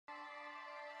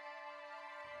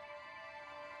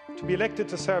To be elected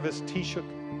to serve as Taoiseach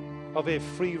of a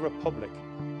free republic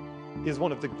is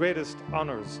one of the greatest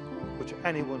honours which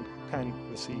anyone can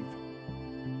receive.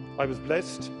 I was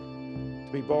blessed to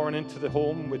be born into the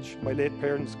home which my late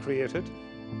parents created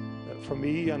for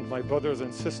me and my brothers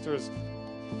and sisters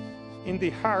in the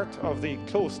heart of the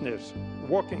close-knit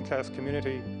working-class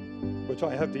community which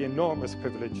I have the enormous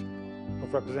privilege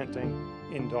of representing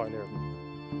in Dáil,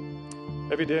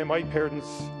 Éireann. Every day my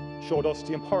parents showed us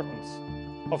the importance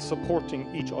of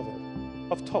supporting each other,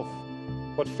 of tough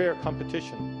but fair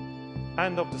competition,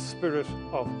 and of the spirit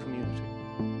of community.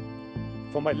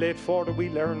 From my late father we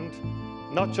learned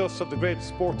not just of the great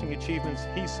sporting achievements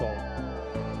he saw,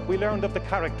 we learned of the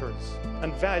characters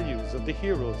and values of the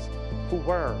heroes who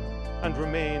were and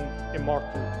remain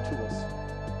immortal to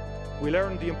us. We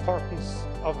learned the importance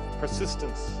of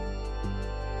persistence,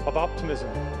 of optimism,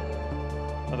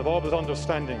 and of always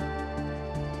understanding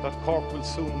that Cork will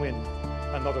soon win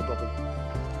another double.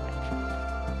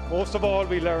 Most of all,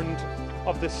 we learned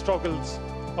of the struggles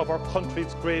of our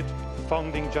country's great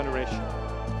founding generation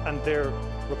and their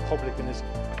republicanism.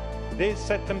 They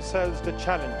set themselves the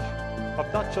challenge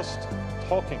of not just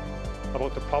talking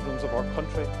about the problems of our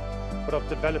country, but of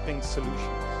developing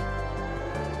solutions.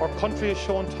 Our country has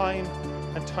shown time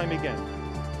and time again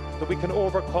that we can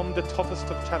overcome the toughest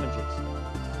of challenges,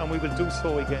 and we will do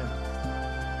so again.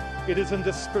 It is in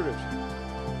the spirit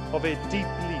of a deep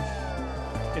belief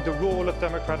in the role of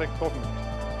democratic government,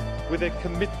 with a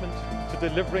commitment to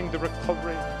delivering the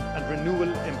recovery and renewal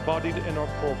embodied in our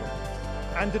programme,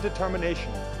 and the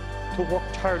determination to work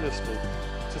tirelessly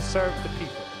to serve the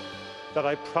people, that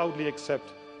I proudly accept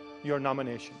your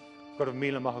nomination. Go raibh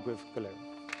míle maith agaibh go léir.